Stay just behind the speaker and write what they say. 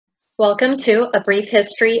Welcome to a brief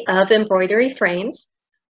history of embroidery frames.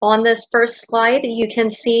 On this first slide, you can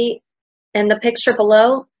see in the picture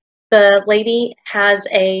below, the lady has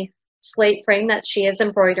a slate frame that she is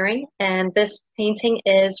embroidering, and this painting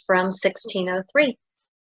is from 1603.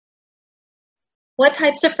 What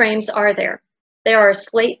types of frames are there? There are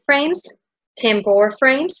slate frames, tambour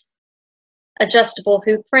frames, adjustable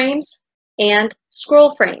hoop frames, and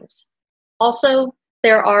scroll frames. Also,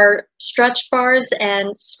 there are stretch bars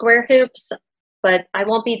and square hoops, but I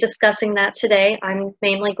won't be discussing that today. I'm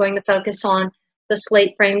mainly going to focus on the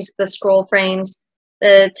slate frames, the scroll frames,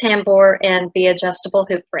 the tambour, and the adjustable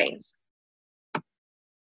hoop frames.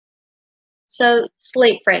 So,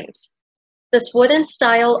 slate frames. This wooden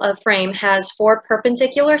style of frame has 4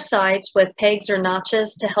 perpendicular sides with pegs or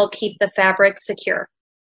notches to help keep the fabric secure.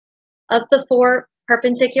 Of the 4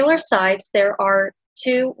 perpendicular sides, there are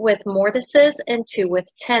 2 with mortises and 2 with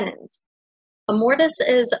tenons. A mortise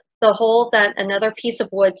is the hole that another piece of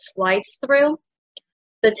wood slides through.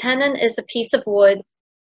 The tenon is a piece of wood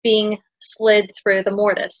being slid through the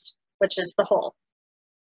mortise, which is the hole.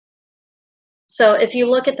 So if you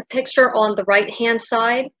look at the picture on the right-hand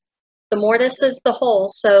side, the mortise is the hole,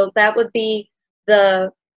 so that would be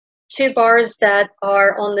the 2 bars that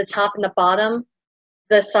are on the top and the bottom.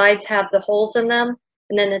 The sides have the holes in them,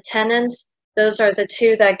 and then the tenons, those are the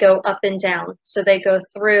 2 that go up and down. So they go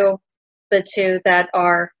through the 2 that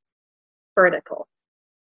are vertical,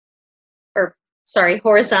 or sorry,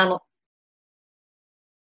 horizontal.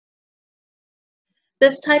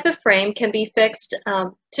 This type of frame can be fixed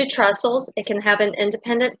to trestles. It can have an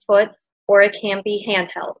independent foot, or it can be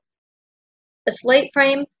handheld. A slate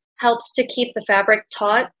frame helps to keep the fabric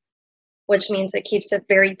taut, which means it keeps it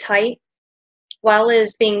very tight, while it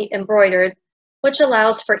is being embroidered, which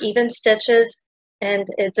allows for even stitches and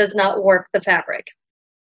it does not warp the fabric.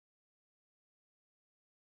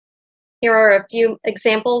 Here are a few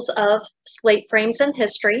examples of slate frames in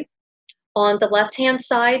history. On the left-hand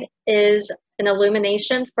side is an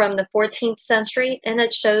illumination from the 14th century, and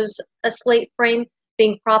it shows a slate frame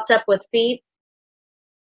being propped up with feet,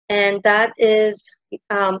 and that is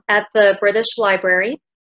at the British Library.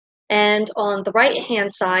 And on the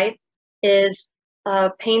right-hand side is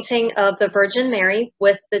a painting of the Virgin Mary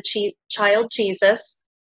with the child Jesus.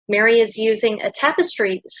 Mary is using a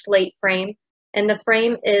tapestry slate frame, and the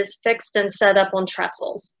frame is fixed and set up on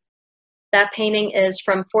trestles. That painting is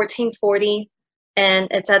from 1440, and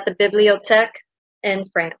it's at the Bibliothèque in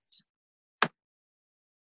France.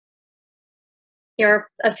 Here are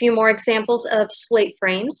a few more examples of slate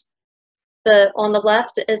frames. On the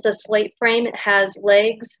left is a slate frame. It has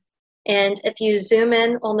legs, and if you zoom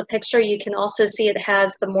in on the picture, you can also see it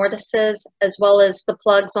has the mortises as well as the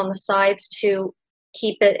plugs on the sides to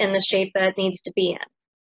keep it in the shape that it needs to be in.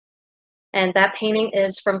 And that painting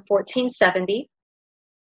is from 1470.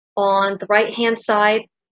 On the right-hand side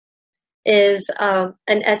is an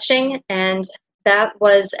etching, and that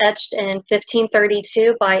was etched in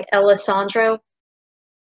 1532 by Alessandro.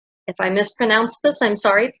 If I mispronounced this, I'm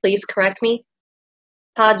sorry, please correct me.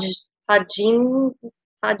 Paganino?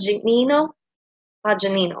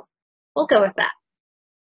 We'll go with that.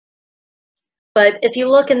 But if you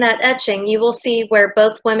look in that etching, you will see where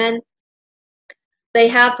both women, they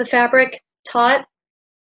have the fabric taut.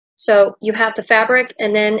 So you have the fabric,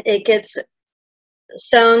 and then it gets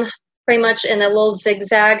sewn pretty much in a little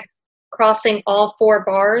zigzag crossing all 4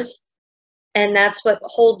 bars, and that's what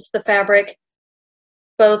holds the fabric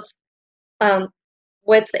both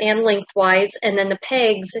width and lengthwise, and then the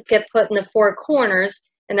pegs get put in the 4 corners,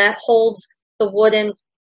 and that holds the wooden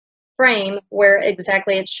frame where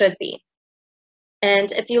exactly it should be.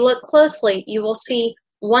 And if you look closely, you will see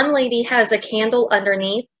one lady has a candle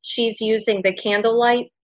underneath. She's using the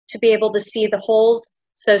candlelight to be able to see the holes,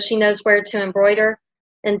 so she knows where to embroider.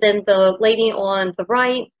 And then the lady on the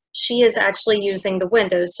right, she is actually using the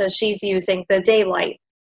windows, so she's using the daylight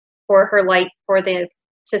for her light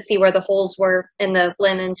to see where the holes were in the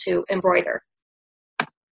linen to embroider.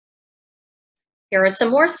 Here are some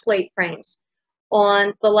more slate frames.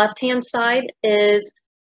 On the left-hand side is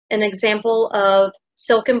an example of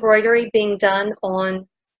silk embroidery being done on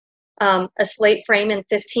a slate frame in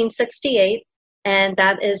 1568, and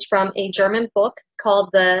that is from a German book called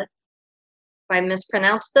if I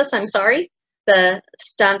mispronounced this, I'm sorry, the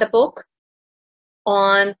Standardbuch.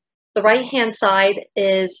 On the right-hand side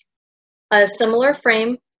is a similar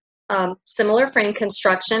frame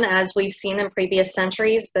construction as we've seen in previous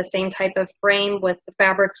centuries, the same type of frame with the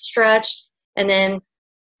fabric stretched and then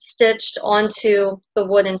stitched onto the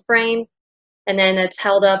wooden frame, and then it's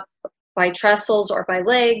held up by trestles or by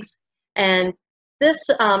legs. And this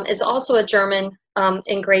is also a German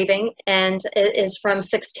engraving, and it is from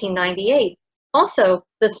 1698. Also,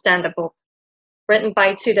 the Standard book, written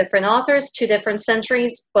by two different authors, two different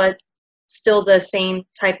centuries, but still the same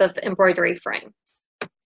type of embroidery frame.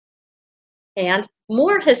 And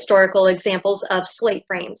more historical examples of slate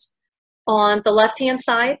frames. On the left-hand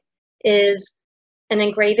side is an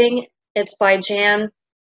engraving. It's by Jan,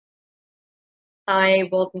 I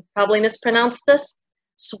will probably mispronounce this,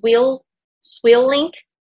 Sweelink.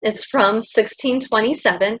 It's from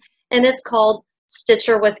 1627, and it's called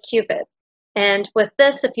Stitcher with Cupid. And with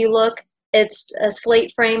this, if you look, it's a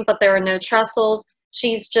slate frame, but there are no trestles.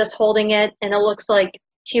 She's just holding it, and it looks like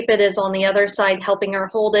Cupid is on the other side helping her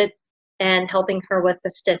hold it and helping her with the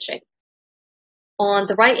stitching. On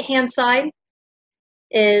the right-hand side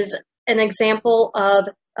is an example of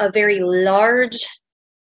a very large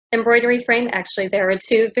embroidery frame. Actually, there are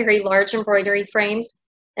two very large embroidery frames,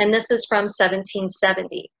 and this is from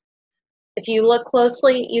 1770. If you look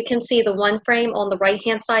closely, you can see the one frame on the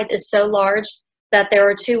right-hand side is so large that there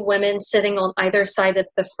are two women sitting on either side of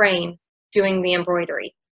the frame doing the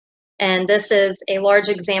embroidery. And this is a large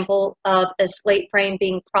example of a slate frame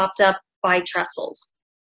being propped up by trestles.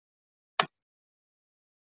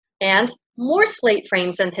 And more slate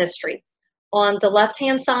frames in history. On the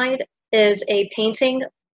left-hand side is a painting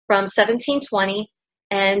from 1720,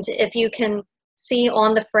 and if you can see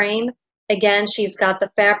on the frame, again, she's got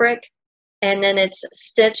the fabric, and then it's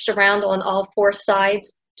stitched around on all four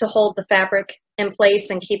sides to hold the fabric in place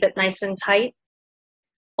and keep it nice and tight.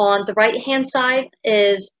 On the right-hand side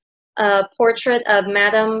is a portrait of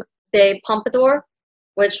Madame de Pompadour,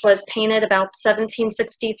 which was painted about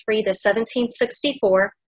 1763 to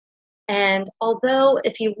 1764. And although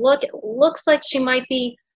if you look, it looks like she might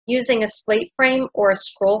be using a slate frame or a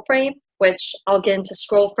scroll frame, which I'll get into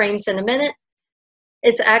scroll frames in a minute,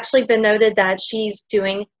 it's actually been noted that she's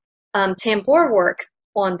doing tambour work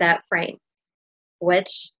on that frame, which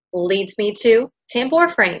leads me to tambour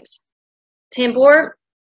frames. Tambour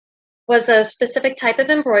was a specific type of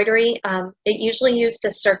embroidery. It usually used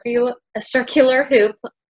a circular hoop,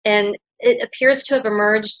 and it appears to have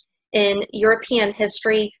emerged in European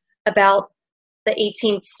history about the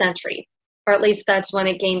 18th century, or at least that's when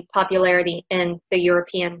it gained popularity in the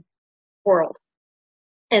European world,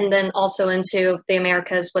 and then also into the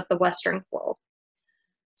Americas with the Western world.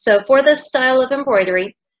 So for this style of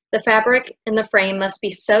embroidery, the fabric in the frame must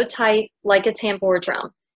be so tight like a tambour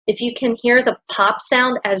drum. If you can hear the pop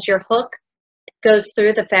sound as your hook goes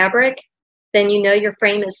through the fabric, then you know your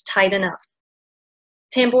frame is tight enough.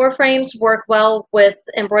 Tambour frames work well with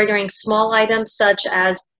embroidering small items such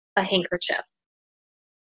as a handkerchief.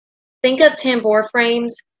 Think of tambour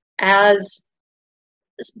frames as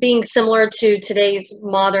being similar to today's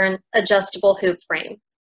modern adjustable hoop frame.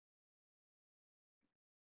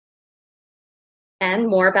 And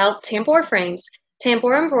more about tambour frames.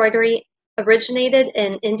 Tambour embroidery originated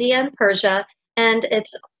in India and Persia, and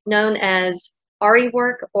it's known as Ari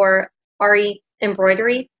work or Ari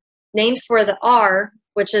embroidery, named for the R,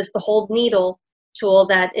 which is the hold needle tool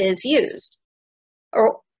that is used.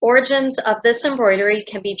 Origins of this embroidery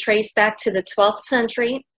can be traced back to the 12th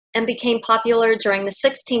century and became popular during the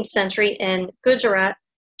 16th century in Gujarat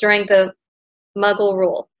during the Mughal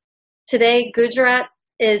rule. Today, Gujarat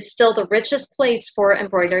is still the richest place for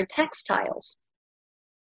embroidered textiles.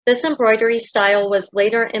 This embroidery style was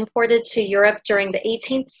later imported to Europe during the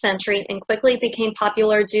 18th century and quickly became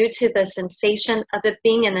popular due to the sensation of it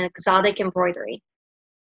being an exotic embroidery.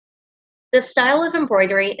 This style of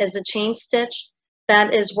embroidery is a chain stitch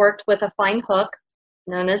that is worked with a fine hook,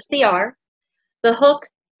 known as the R. The hook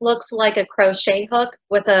looks like a crochet hook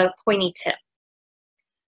with a pointy tip.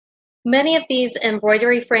 Many of these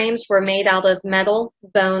embroidery frames were made out of metal,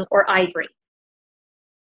 bone, or ivory.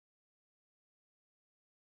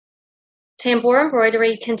 Tambour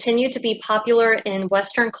embroidery continued to be popular in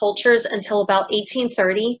Western cultures until about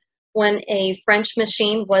 1830, when a French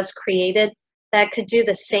machine was created that could do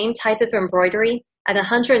the same type of embroidery at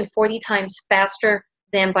 140 times faster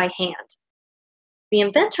than by hand. The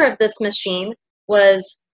inventor of this machine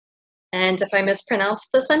was, and if I mispronounce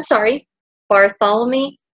this, I'm sorry,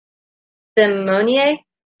 Bartholomew de Monnier.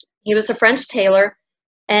 He was a French tailor,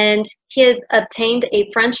 and he had obtained a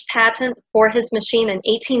French patent for his machine in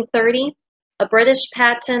 1830, a British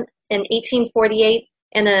patent in 1848,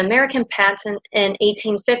 and an American patent in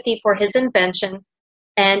 1850 for his invention,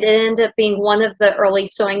 and it ended up being one of the early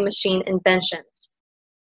sewing machine inventions.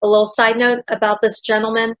 A little side note about this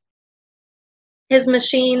gentleman, his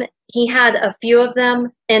machine, he had a few of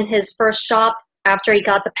them in his first shop after he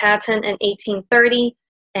got the patent in 1830,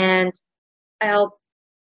 and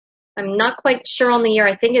I'm I'm not quite sure on the year,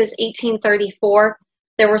 I think it was 1834,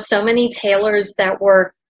 there were so many tailors that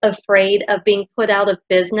were afraid of being put out of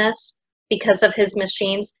business because of his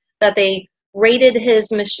machines that they raided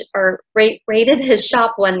his raided his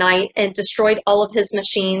shop one night and destroyed all of his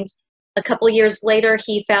machines. A couple years later,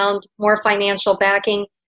 he found more financial backing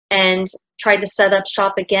and tried to set up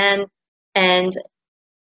shop again. And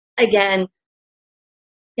again,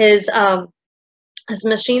 his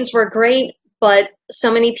machines were great, but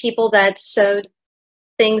so many people that sewed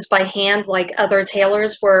things by hand, like other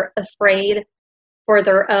tailors, were afraid for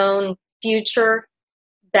their own future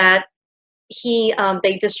that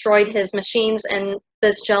they destroyed his machines, and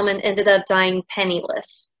this gentleman ended up dying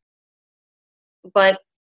penniless. But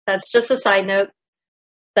that's just a side note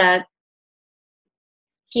that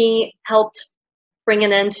he helped bring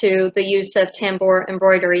an end to the use of tambour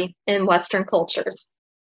embroidery in Western cultures.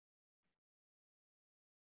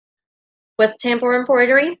 With tambour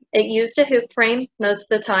embroidery, it used a hoop frame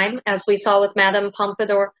most of the time, as we saw with Madame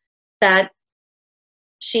Pompadour, that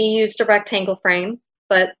she used a rectangle frame,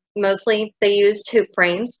 but mostly they used hoop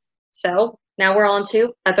frames. So now we're on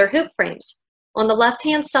to other hoop frames. On the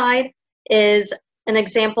left-hand side is an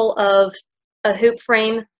example of a hoop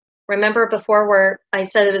frame. Remember before where I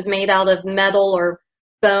said it was made out of metal or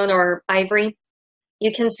bone or ivory?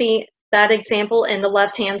 You can see that example in the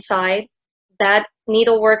left-hand side. That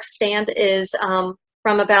needlework stand is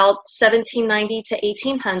from about 1790 to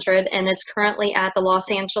 1800, and it's currently at the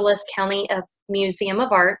Los Angeles County Museum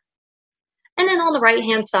of Art. And then on the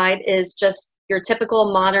right-hand side is just your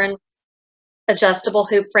typical modern adjustable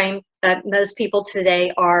hoop frame that most people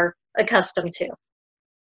today are accustomed to.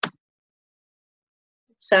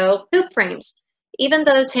 So hoop frames. Even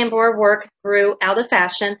though tambour work grew out of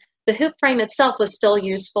fashion, the hoop frame itself was still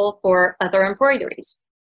useful for other embroideries.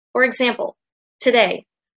 For example, today,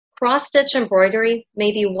 cross-stitch embroidery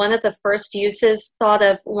may be one of the first uses thought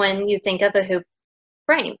of when you think of a hoop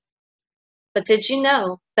frame. But did you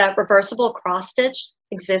know that reversible cross-stitch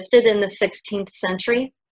existed in the 16th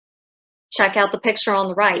century? Check out the picture on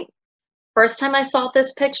the right. First time I saw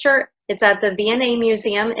this picture, it's at the V&A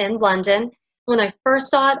Museum in London. When I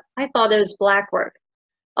first saw it, I thought it was blackwork.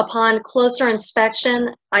 Upon closer inspection,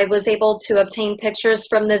 I was able to obtain pictures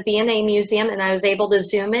from the V&A Museum, and I was able to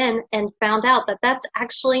zoom in and found out that that's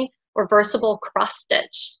actually reversible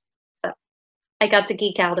cross-stitch. So I got to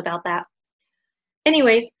geek out about that.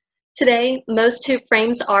 Anyways, today, most hoop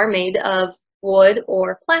frames are made of wood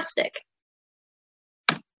or plastic.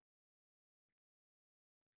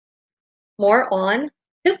 More on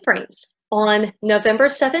hoop frames. On November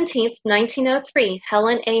 17th, 1903,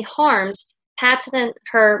 Helen A. Harms patented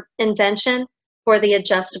her invention for the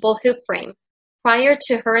adjustable hoop frame. Prior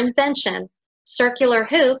to her invention, circular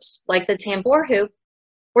hoops, like the tambour hoop,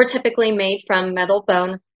 were typically made from metal,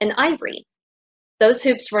 bone, and ivory. Those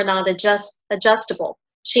hoops were not adjustable.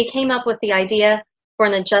 She came up with the idea for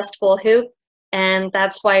an adjustable hoop, and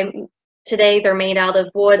that's why today they're made out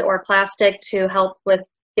of wood or plastic to help with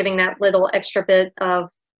giving that little extra bit of,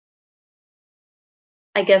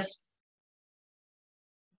 I guess,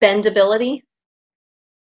 bendability.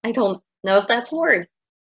 I don't know if that's a word.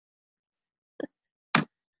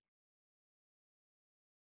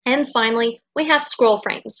 And finally, we have scroll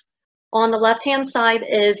frames. On the left-hand side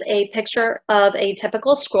is a picture of a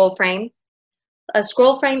typical scroll frame. A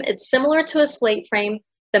scroll frame is similar to a slate frame.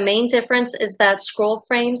 The main difference is that scroll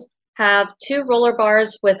frames have two roller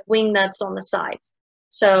bars with wing nuts on the sides.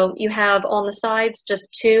 So you have on the sides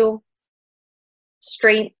just two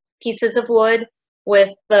straight pieces of wood with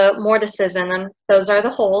the mortises in them. Those are the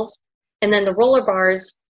holes. And then the roller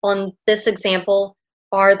bars on this example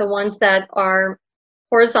are the ones that are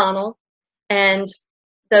horizontal, and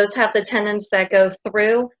those have the tendons that go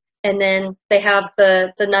through, and then they have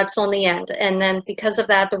the nuts on the end. And then because of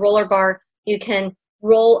that, the roller bar, you can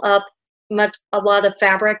roll up a lot of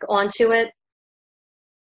fabric onto it.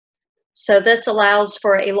 So this allows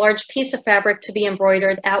for a large piece of fabric to be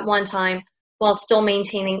embroidered at one time while still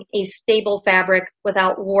maintaining a stable fabric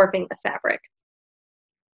without warping the fabric.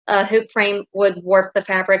 A hoop frame would warp the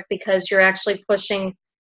fabric because you're actually pushing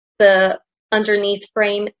the underneath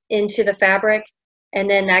frame into the fabric, and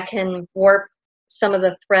then that can warp some of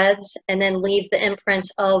the threads and then leave the imprint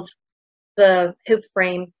of the hoop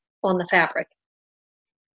frame on the fabric.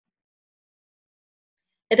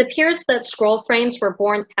 It appears that scroll frames were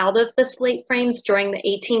born out of the slate frames during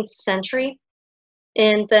the 18th century.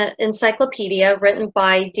 In the encyclopedia written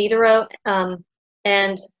by Diderot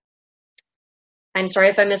and, I'm sorry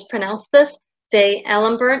if I mispronounced this, de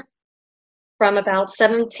Alembert, from about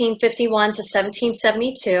 1751 to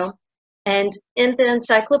 1772, And in the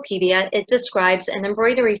encyclopedia, it describes an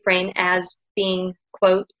embroidery frame as being,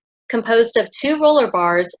 quote, composed of 2 roller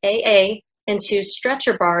bars, AA, and 2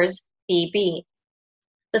 stretcher bars, BB.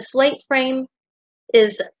 The slate frame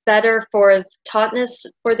is better for tautness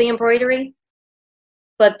for the embroidery,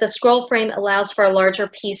 but the scroll frame allows for a larger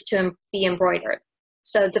piece to be embroidered.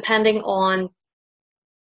 So depending on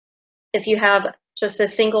if you have just a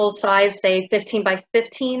single size, say 15 by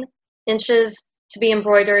 15 inches to be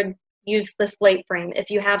embroidered, use the slate frame. If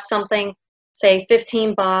you have something, say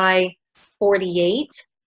 15 by 48,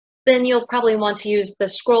 then you'll probably want to use the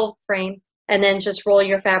scroll frame and then just roll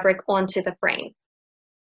your fabric onto the frame.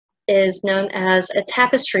 It is known as a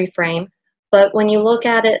tapestry frame, but when you look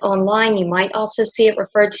at it online, you might also see it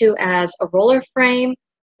referred to as a roller frame,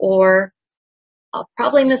 or I'll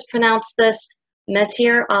probably mispronounce this,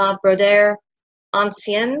 métier à broder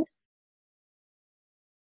ancien.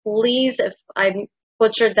 Please, if I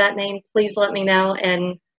butchered that name, please let me know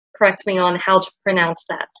and correct me on how to pronounce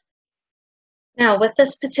that. Now, with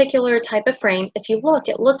this particular type of frame, if you look,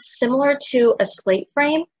 it looks similar to a slate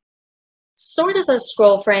frame, sort of a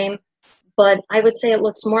scroll frame, but I would say it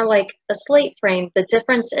looks more like a slate frame. The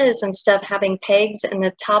difference is, instead of having pegs in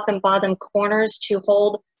the top and bottom corners to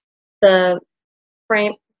hold the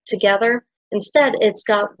frame together, instead it's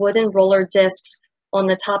got wooden roller discs on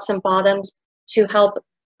the tops and bottoms to help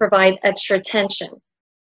provide extra tension.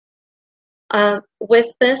 With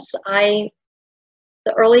this, the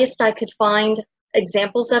earliest I could find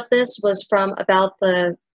examples of this was from about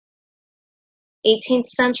the 18th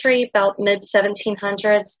century, about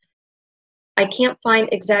mid-1700s. I can't find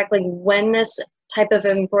exactly when this type of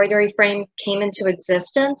embroidery frame came into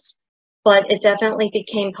existence, but it definitely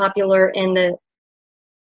became popular in the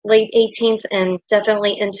late 18th and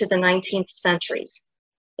definitely into the 19th centuries.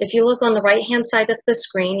 If you look on the right-hand side of the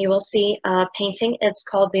screen, you will see a painting. It's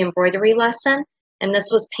called The Embroidery Lesson, and this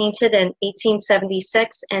was painted in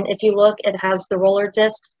 1876. And if you look, it has the roller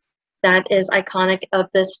discs that is iconic of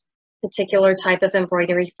this particular type of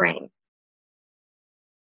embroidery frame.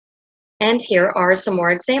 And here are some more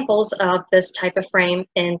examples of this type of frame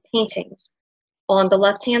in paintings. On the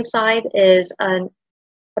left-hand side is a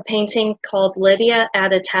painting called Lydia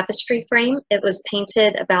at a Tapestry Frame. It was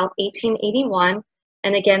painted about 1881.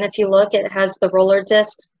 And again, if you look, it has the roller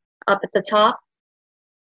discs up at the top.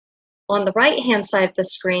 On the right-hand side of the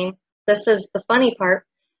screen, this is the funny part.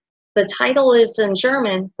 The title is in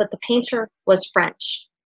German, but the painter was French.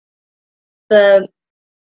 The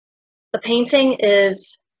painting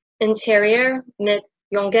is Interieur mit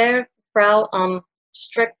junger Frau am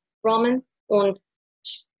Strickrahmen und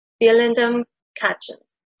spielendem Katzen.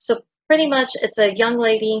 So pretty much it's a young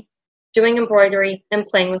lady doing embroidery and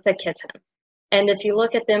playing with a kitten. And if you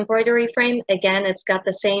look at the embroidery frame, again, it's got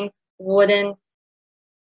the same wooden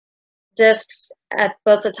discs at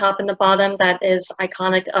both the top and the bottom that is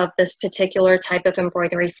iconic of this particular type of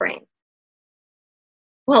embroidery frame.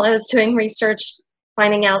 While I was doing research,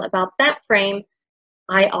 finding out about that frame,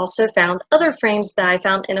 I also found other frames that I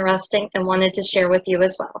found interesting and wanted to share with you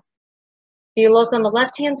as well. If you look on the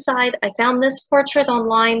left-hand side, I found this portrait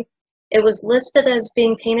online. It was listed as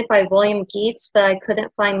being painted by William Geats, but I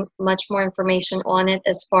couldn't find much more information on it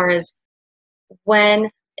as far as when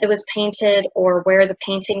it was painted or where the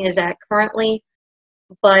painting is at currently.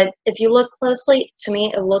 But if you look closely, to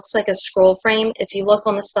me, it looks like a scroll frame. If you look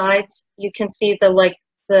on the sides, you can see the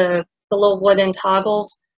little wooden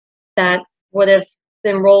toggles that would have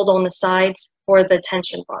been rolled on the sides for the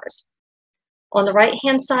tension bars. On the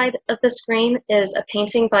right-hand side of the screen is a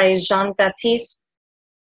painting by Jean-Baptiste,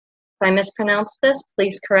 if I mispronounced this,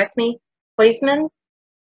 please correct me, Huysman.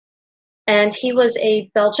 And he was a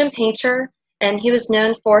Belgian painter, and he was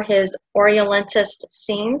known for his Orientalist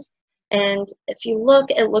scenes. And if you look,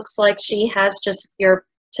 it looks like she has just your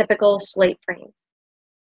typical slate frame.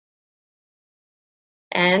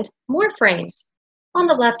 And more frames. On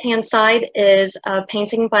the left-hand side is a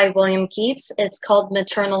painting by William Geats. It's called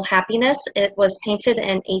Maternal Happiness. It was painted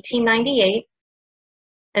in 1898.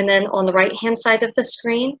 And then on the right-hand side of the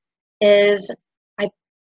screen is, I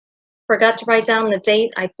forgot to write down the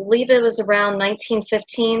date, I believe it was around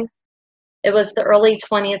 1915. It was the early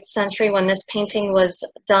 20th century when this painting was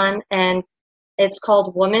done, and it's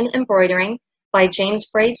called Woman Embroidering by James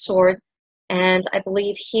Braid Sword, and I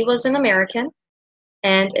believe he was an American.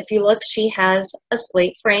 And if you look, she has a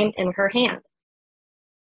slate frame in her hand.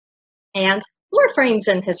 And more frames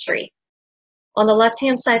in history. On the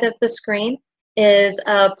left-hand side of the screen is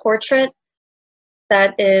a portrait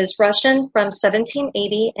that is Russian from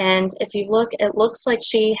 1780, and if you look, it looks like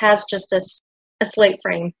she has just a slate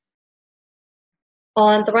frame.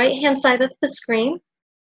 On the right-hand side of the screen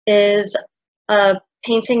is a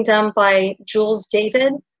painting done by Jules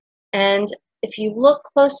David. And if you look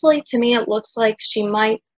closely, to me, it looks like she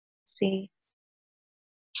might see.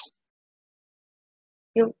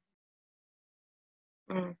 You,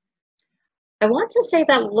 I want to say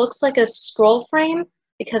that looks like a scroll frame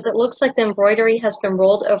because it looks like the embroidery has been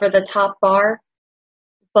rolled over the top bar,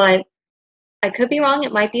 but I could be wrong.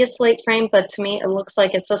 It might be a slate frame, but to me, it looks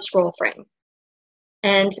like it's a scroll frame.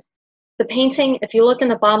 And the painting, if you look in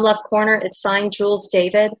the bottom left corner, it's signed Jules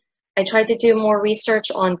David. I tried to do more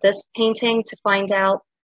research on this painting to find out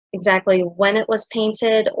exactly when it was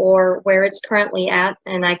painted or where it's currently at,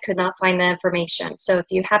 and I could not find that information. So if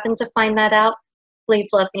you happen to find that out, please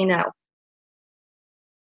let me know.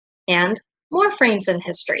 And more frames in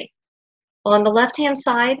history. On the left-hand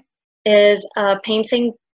side is a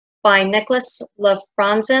painting by Nicholas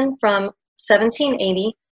Lefranzin from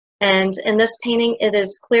 1780. And in this painting, it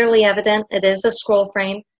is clearly evident it is a scroll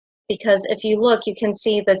frame because if you look, you can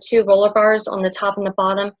see the two roller bars on the top and the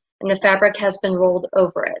bottom, and the fabric has been rolled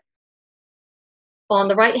over it. On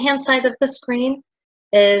the right-hand side of the screen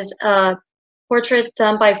is a portrait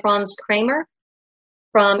done by Franz Kramer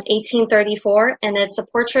from 1834, and it's a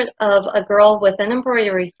portrait of a girl with an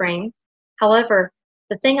embroidery frame. However,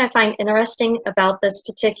 the thing I find interesting about this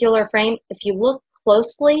particular frame, if you look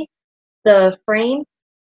closely, the frame,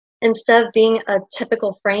 instead of being a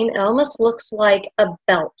typical frame, it almost looks like a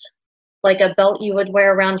belt you would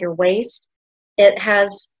wear around your waist. It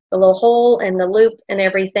has a little hole and the loop and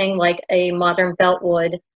everything like a modern belt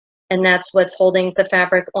would, and that's what's holding the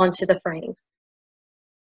fabric onto the frame.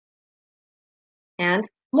 And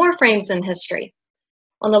more frames in history.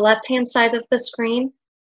 On the left-hand side of the screen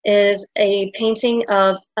is a painting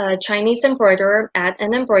of a Chinese embroiderer at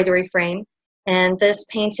an embroidery frame, and this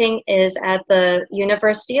painting is at the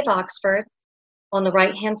University of Oxford. On the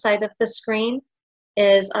right-hand side of the screen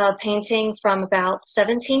is a painting from about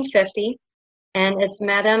 1750, and it's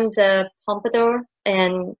Madame de Pompadour,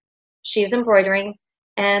 and she's embroidering.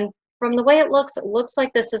 And from the way it looks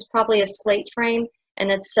like this is probably a slate frame, and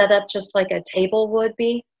it's set up just like a table would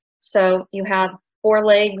be. So you have 4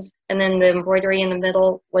 legs, and then the embroidery in the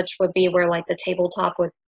middle, which would be where like the tabletop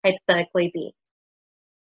would hypothetically be.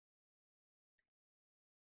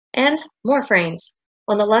 And more frames.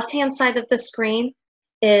 On the left-hand side of the screen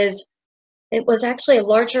it was actually a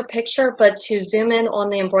larger picture, but to zoom in on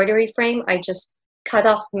the embroidery frame, I just cut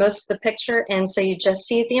off most of the picture, and so you just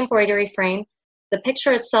see the embroidery frame. The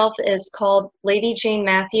picture itself is called Lady Jane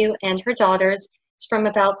Matthew and Her Daughters. It's from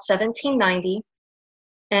about 1790.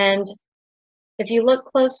 And if you look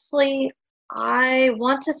closely, I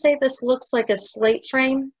want to say this looks like a slate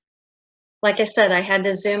frame. Like I said, I had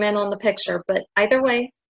to zoom in on the picture, but either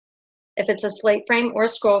way, if it's a slate frame or a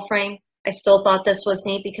scroll frame, I still thought this was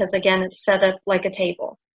neat because, again, it's set up like a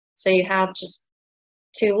table. So you have just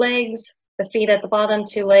 2 legs, the feet at the bottom,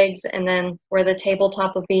 2 legs, and then where the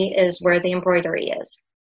tabletop would be is where the embroidery is.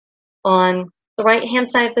 On the right-hand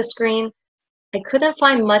side of the screen, I couldn't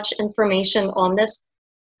find much information on this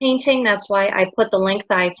painting. That's why I put the link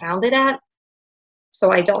that I found it at.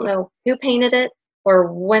 So I don't know who painted it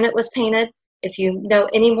or when it was painted. If you know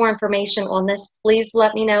any more information on this, please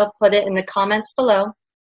let me know. Put it in the comments below.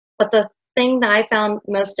 But the thing that I found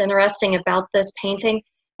most interesting about this painting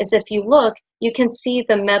is if you look, you can see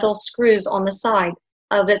the metal screws on the side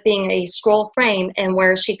of it being a scroll frame, and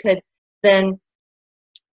where she could then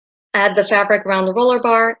add the fabric around the roller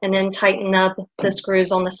bar and then tighten up the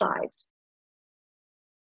screws on the sides.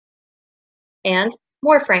 And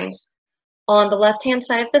more frames. On the left-hand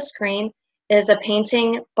side of the screen is a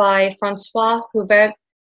painting by Francois Hubert.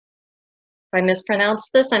 If I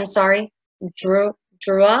mispronounced this, I'm sorry. Drouat.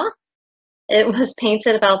 It was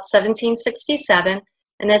painted about 1767,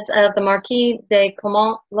 and it's the Marquis de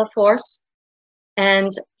Comont-la-Force. And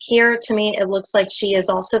here, to me, it looks like she is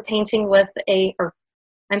also painting with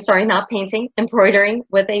embroidering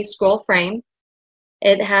with a scroll frame.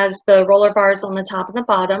 It has the roller bars on the top and the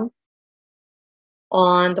bottom.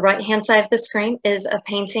 On the right-hand side of the screen is a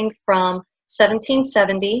painting from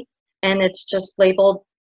 1770, and it's just labeled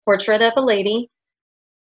Portrait of a Lady.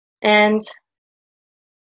 And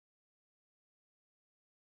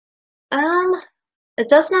it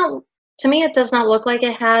does not, to me, it does not look like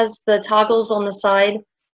it has the toggles on the side,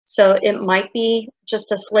 so it might be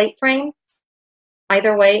just a slate frame.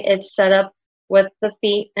 Either way, it's set up with the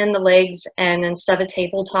feet and the legs, and instead of a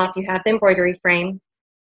tabletop, you have the embroidery frame,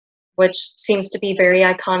 which seems to be very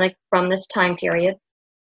iconic from this time period.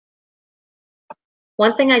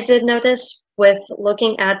 One thing I did notice with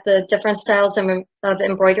looking at the different styles of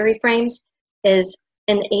embroidery frames is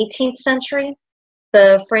in the 18th century,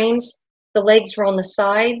 the frames the legs were on the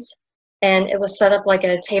sides and it was set up like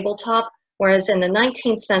a tabletop, whereas in the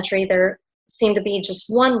 19th century, there seemed to be just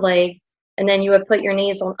one leg, and then you would put your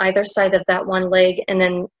knees on either side of that one leg, and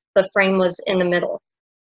then the frame was in the middle.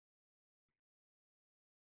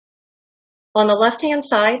 On the left-hand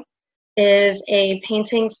side is a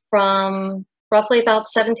painting from roughly about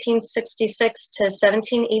 1766 to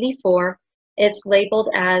 1784. It's labeled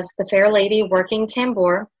as The Fair Lady Working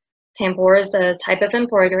Tambour. Tambour is a type of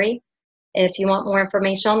embroidery. If you want more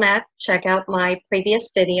information on that, check out my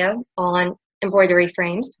previous video on embroidery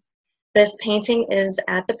frames. This painting is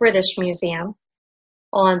at the British Museum.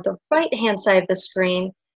 On the right-hand side of the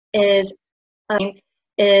screen is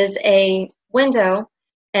a window,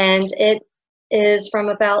 and it is from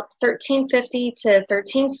about 1350 to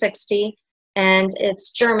 1360, and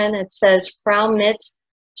it's German. It says Frau mit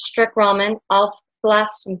Strickrahmen auf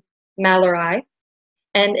Glasmalerei,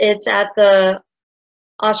 and it's at the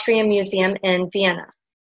Austrian Museum in Vienna.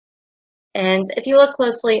 And if you look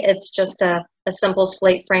closely, it's just a simple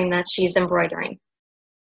slate frame that she's embroidering.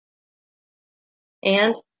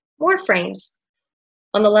 And more frames.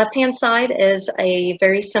 On the left-hand side is a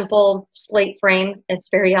very simple slate frame. It's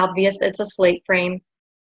very obvious it's a slate frame.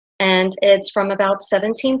 And it's from about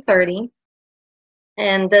 1730.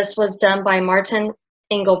 And this was done by Martin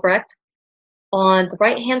Engelbrecht. On the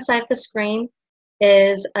right-hand side of the screen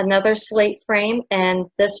is another slate frame, and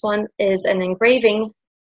this one is an engraving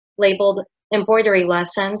labeled Embroidery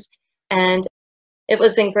Lessons, and it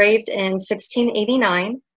was engraved in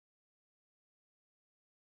 1689.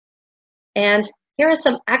 And here are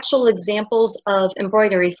some actual examples of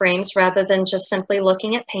embroidery frames rather than just simply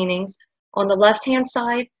looking at paintings. On the left-hand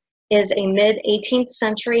side is a mid-18th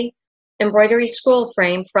century embroidery scroll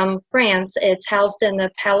frame from France. It's housed in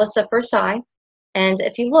the Palace of Versailles. And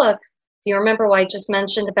if you look, you remember what I just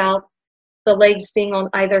mentioned about the legs being on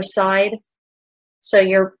either side. So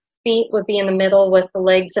your feet would be in the middle with the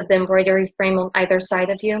legs of the embroidery frame on either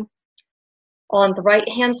side of you. On the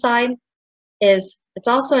right-hand side it's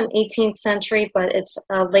also an 18th century, but it's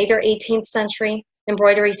a later 18th century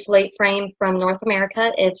embroidery slate frame from North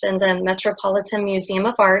America. It's in the Metropolitan Museum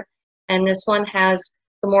of Art, and this one has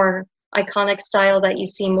the more iconic style that you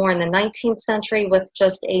see more in the 19th century with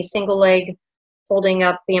just a single leg holding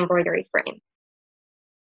up the embroidery frame.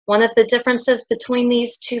 One of the differences between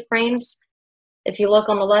these two frames, if you look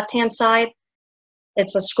on the left-hand side,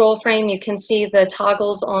 it's a scroll frame. You can see the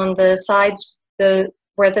toggles on the sides,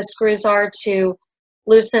 where the screws are to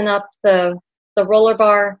loosen up the roller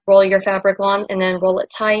bar, roll your fabric on, and then roll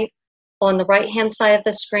it tight. On the right-hand side of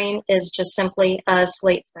the screen is just simply a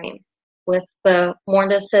slate frame with the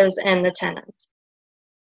mortises and the tenons.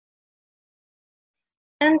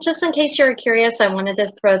 And just in case you're curious, I wanted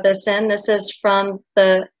to throw this in. This is from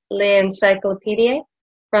the L'Encyclopédie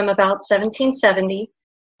from about 1770,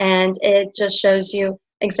 and it just shows you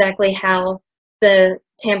exactly how the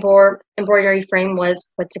tambour embroidery frame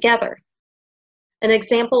was put together. An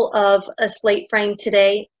example of a slate frame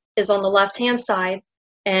today is on the left-hand side,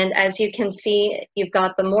 and as you can see, you've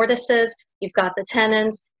got the mortises, you've got the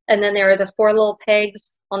tenons, and then there are the 4 little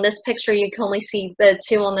pegs. On this picture, you can only see the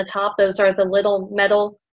 2 on the top. Those are the little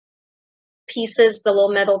metal pieces, the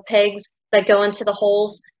little metal pegs that go into the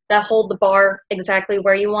holes that hold the bar exactly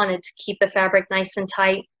where you want it to keep the fabric nice and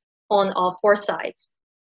tight on all 4 sides.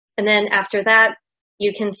 And then after that,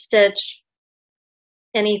 you can stitch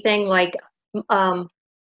anything like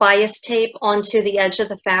bias tape onto the edge of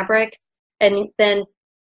the fabric, and then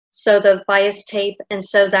sew the bias tape and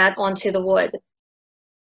sew that onto the wood.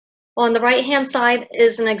 On the right-hand side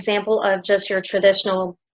is an example of just your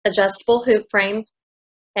traditional adjustable hoop frame.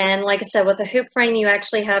 And like I said, with a hoop frame, you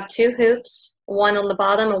actually have 2 hoops, one on the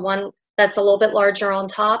bottom and one that's a little bit larger on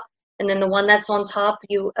top. And then the one that's on top,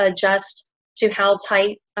 you adjust to how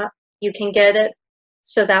tight you can get it.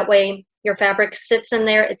 So that way your fabric sits in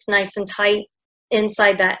there, it's nice and tight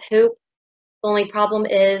inside that hoop. The only problem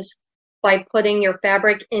is by putting your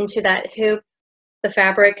fabric into that hoop, the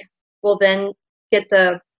fabric will then get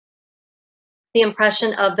the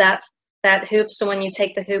impression of that hoop. So when you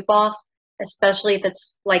take the hoop off, especially if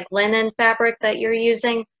it's like linen fabric that you're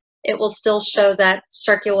using, it will still show that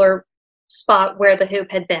circular spot where the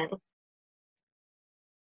hoop had been.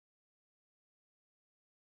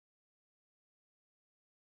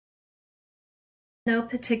 No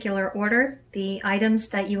particular order, the items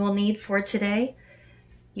that you will need for today,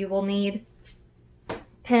 you will need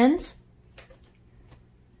pins,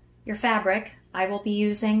 your fabric. I will be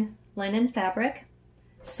using linen fabric,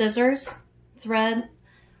 scissors, thread.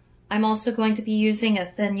 I'm also going to be using a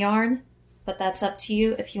thin yarn, but that's up to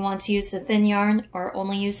you if you want to use the thin yarn or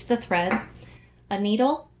only use the thread, a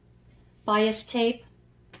needle, bias tape,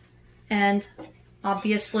 and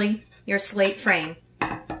obviously your slate frame.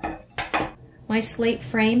 My slate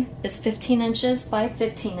frame is 15 inches by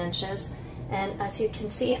 15 inches, and as you can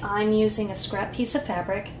see, I'm using a scrap piece of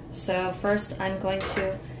fabric. So first I'm going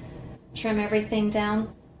to trim everything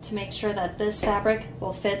down to make sure that this fabric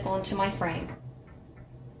will fit onto my frame.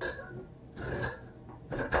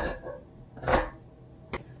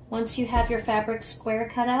 Once you have your fabric square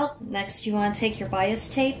cut out, next you want to take your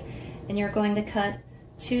bias tape and you're going to cut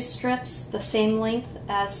 2 strips the same length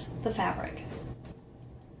as the fabric.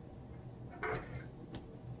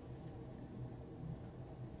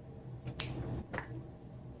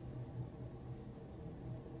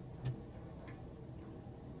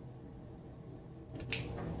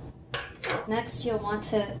 Next, you'll want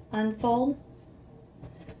to unfold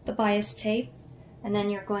the bias tape, and then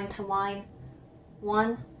you're going to line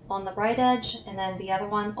one on the right edge and then the other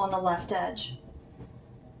one on the left edge.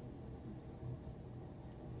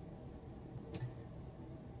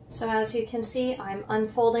 So as you can see, I'm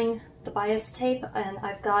unfolding the bias tape, and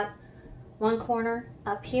I've got one corner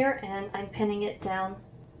up here and I'm pinning it down.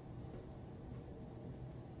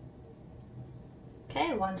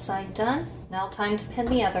 Okay, one side done. Now time to pin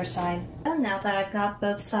the other side. Now that I've got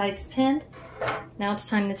both sides pinned, now it's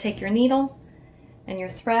time to take your needle and your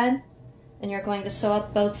thread, and you're going to sew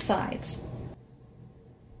up both sides.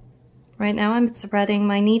 Right now I'm threading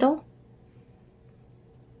my needle.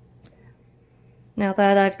 Now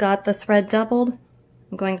that I've got the thread doubled,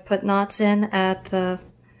 I'm going to put knots in at the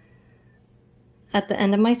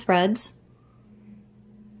end of my threads.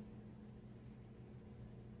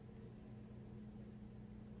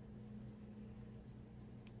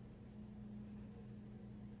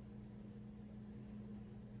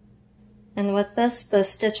 And with this, the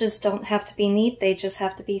stitches don't have to be neat, they just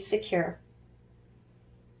have to be secure.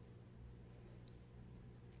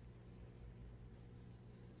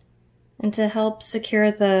 And to help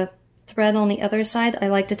secure the thread on the other side, I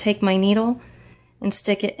like to take my needle and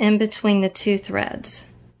stick it in between the 2 threads.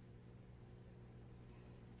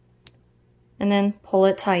 And then pull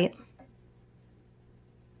it tight.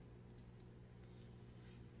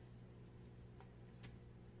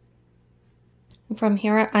 From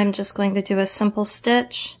here, I'm just going to do a simple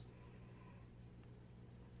stitch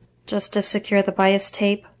just to secure the bias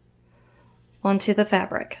tape onto the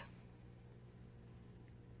fabric.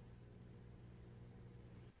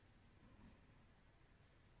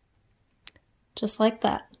 Just like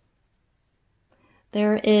that.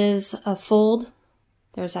 There is a fold.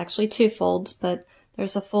 There's actually 2 folds, but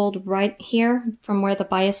there's a fold right here from where the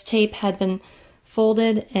bias tape had been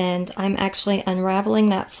folded, and I'm actually unraveling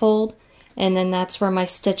that fold, and then that's where my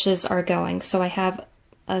stitches are going. So I have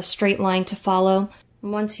a straight line to follow.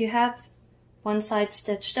 And once you have one side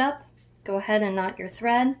stitched up, go ahead and knot your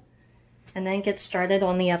thread, and then get started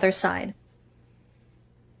on the other side.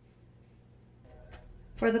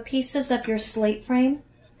 For the pieces of your slate frame,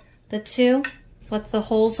 the 2 with the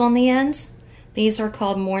holes on the ends, these are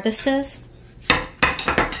called mortises,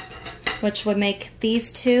 which would make these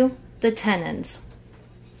 2 the tenons.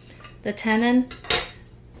 The tenon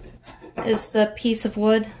is the piece of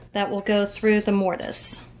wood that will go through the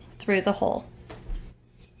mortise, through the hole.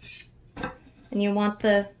 And you want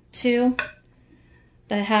the 2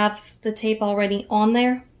 that have the tape already on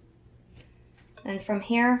there. And from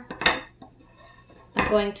here, I'm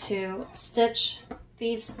going to stitch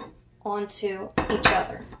these onto each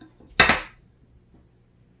other.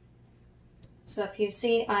 So if you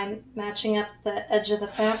see, I'm matching up the edge of the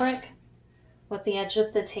fabric with the edge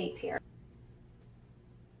of the tape here.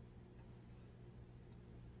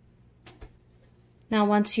 Now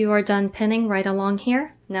once you are done pinning right along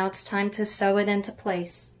here, now it's time to sew it into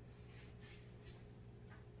place.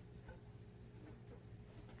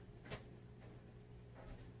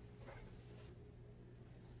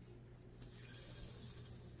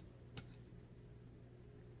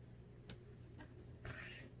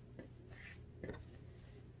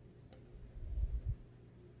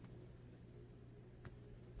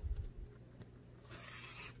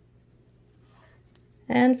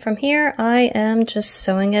 And from here, I am just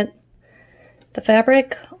sewing the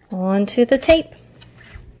fabric onto the tape.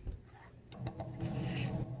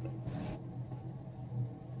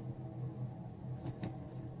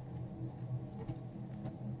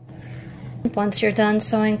 Once you're done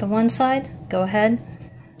sewing the one side, go ahead,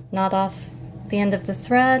 knot off the end of the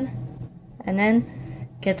thread, and then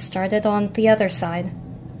get started on the other side.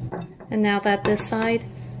 And now that this side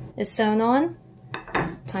is sewn on,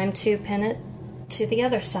 time to pin it to the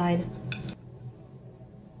other side.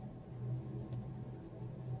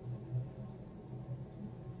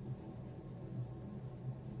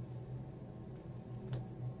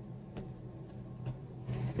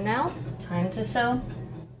 Time to sew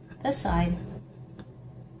this side.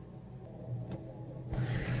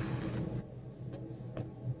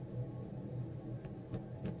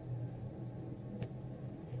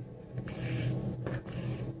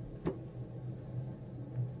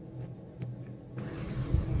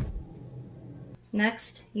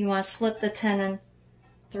 Next, you want to slip the tenon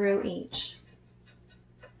through each.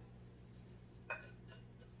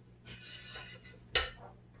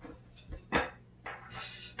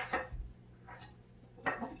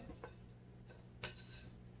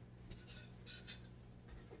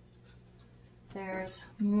 There's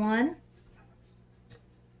one.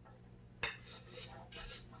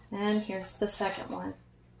 And here's the second one.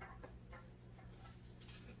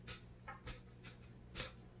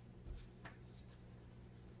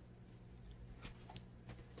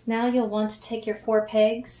 Now you'll want to take your 4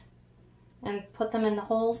 pegs and put them in the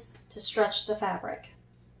holes to stretch the fabric.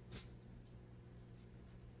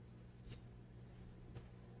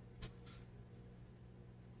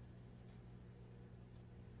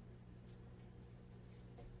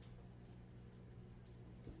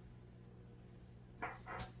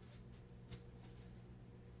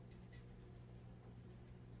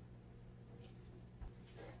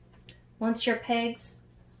 Once your pegs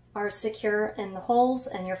are secure in the holes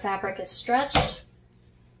and your fabric is stretched,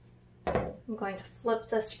 I'm going to flip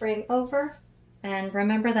the spring over. And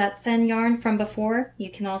remember that thin yarn from before.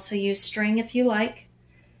 You can also use string if you like.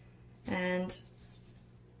 And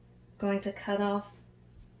I'm going to cut off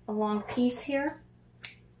a long piece here.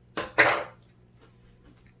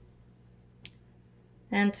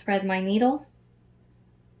 And thread my needle.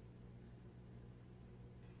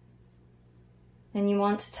 And you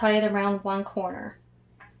want to tie it around one corner.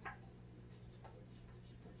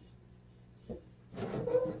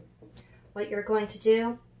 What you're going to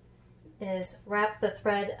do is wrap the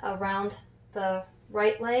thread around the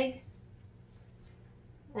right leg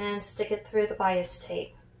and stick it through the bias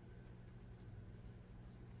tape.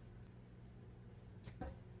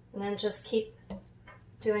 And then just keep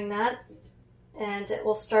doing that, and it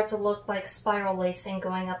will start to look like spiral lacing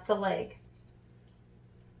going up the leg.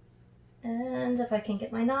 And if I can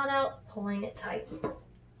get my knot out, pulling it tight.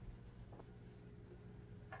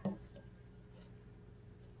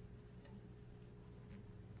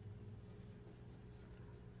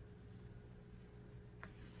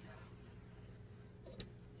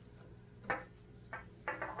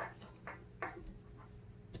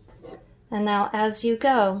 And now as you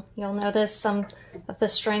go, you'll notice some of the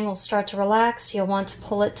string will start to relax. You'll want to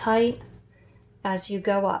pull it tight as you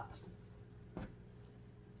go up.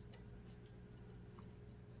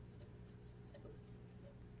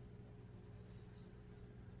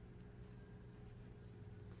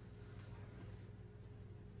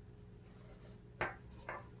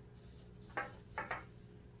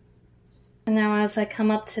 And now as I come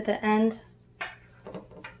up to the end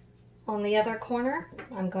on the other corner,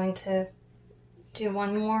 I'm going to do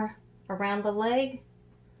one more around the leg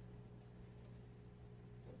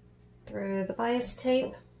through the bias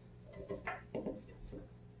tape.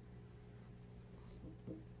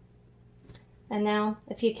 And now,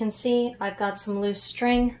 if you can see, I've got some loose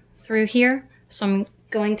string through here, so I'm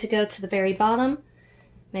going to go to the very bottom,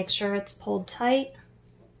 make sure it's pulled tight,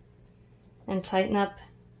 and tighten up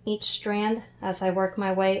each strand as I work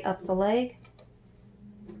my way up the leg.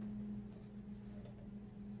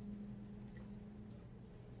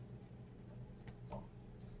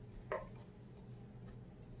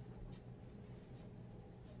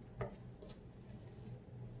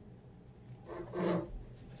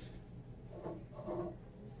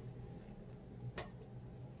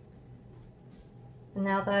 And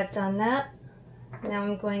now that I've done that, now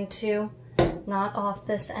I'm going to knot off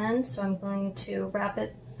this end, so I'm going to wrap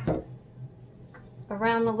it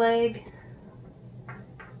around the leg,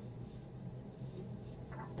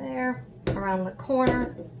 there, around the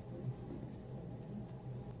corner,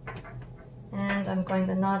 and I'm going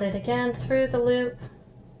to knot it again through the loop,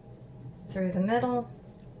 through the middle,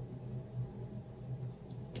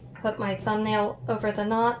 put my thumbnail over the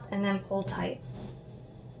knot, and then pull tight.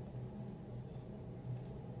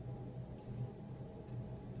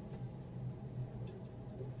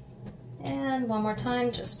 And one more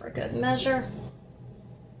time, just for good measure.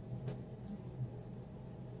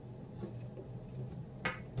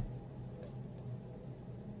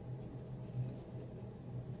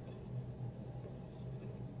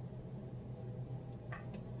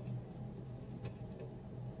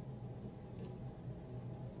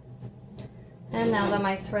 And now that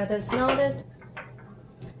my thread is knotted,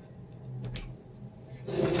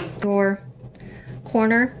 your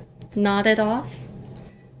corner knotted off.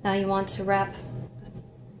 Now you want to wrap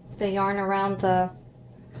the yarn around the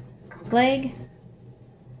leg,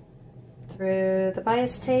 through the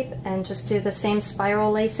bias tape, and just do the same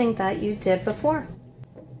spiral lacing that you did before.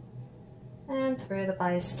 And through the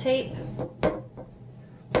bias tape.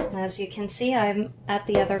 As you can see, I'm at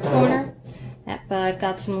the other corner, but I've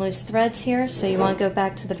got some loose threads here, so you want to go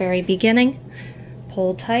back to the very beginning,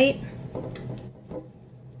 pull tight,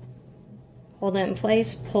 hold it in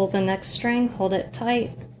place, pull the next string, hold it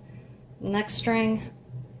tight, next string,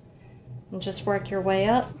 and just work your way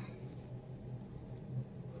up.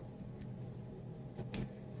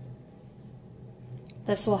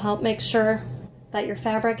 This will help make sure that your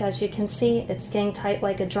fabric, as you can see, it's getting tight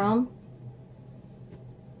like a drum.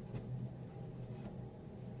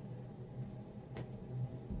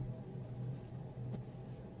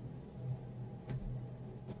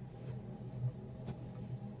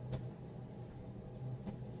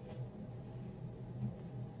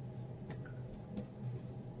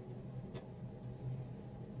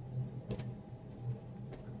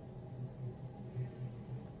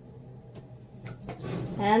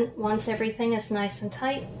 And once everything is nice and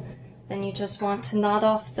tight, then you just want to knot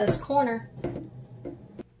off this corner.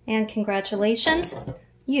 And congratulations,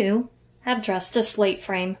 you have dressed a slate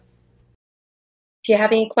frame. If you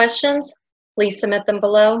have any questions, please submit them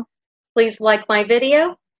below. Please like my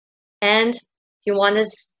video, and if you want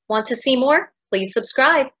to see more, please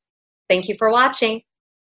subscribe. Thank you for watching.